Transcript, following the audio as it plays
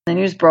The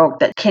news broke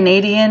that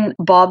Canadian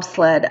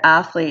bobsled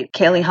athlete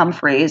Kaylee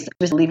Humphreys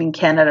was leaving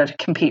Canada to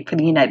compete for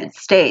the United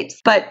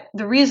States. But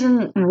the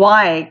reason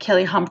why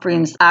Kaylee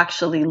Humphreys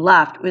actually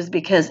left was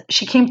because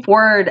she came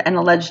forward and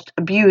alleged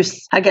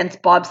abuse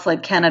against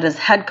Bobsled Canada's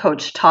head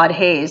coach, Todd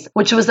Hayes,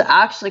 which was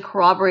actually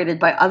corroborated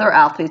by other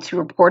athletes who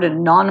reported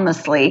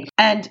anonymously.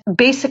 And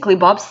basically,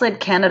 Bobsled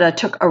Canada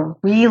took a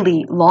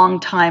really long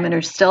time and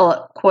are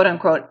still, quote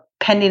unquote,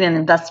 pending an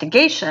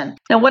investigation.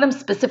 Now, what I'm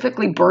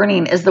specifically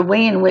burning is the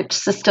way in which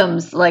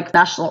systems like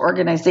national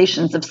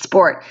organizations of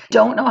sport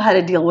don't know how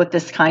to deal with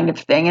this kind of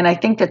thing. And I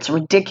think that's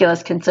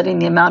ridiculous considering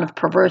the amount of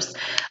perverse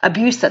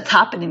abuse that's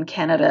happened in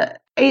Canada.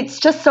 It's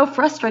just so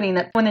frustrating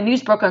that when the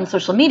news broke on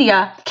social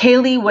media,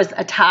 Kaylee was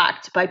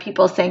attacked by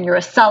people saying, you're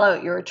a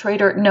sellout, you're a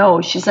traitor. No,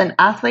 she's an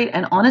athlete.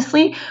 And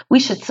honestly, we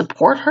should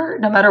support her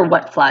no matter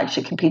what flag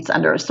she competes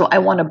under. So I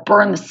want to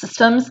burn the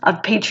systems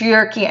of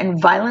patriarchy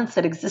and violence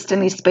that exist in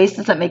these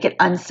spaces that make it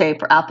unsafe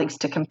for athletes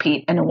to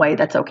compete in a way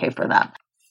that's okay for them.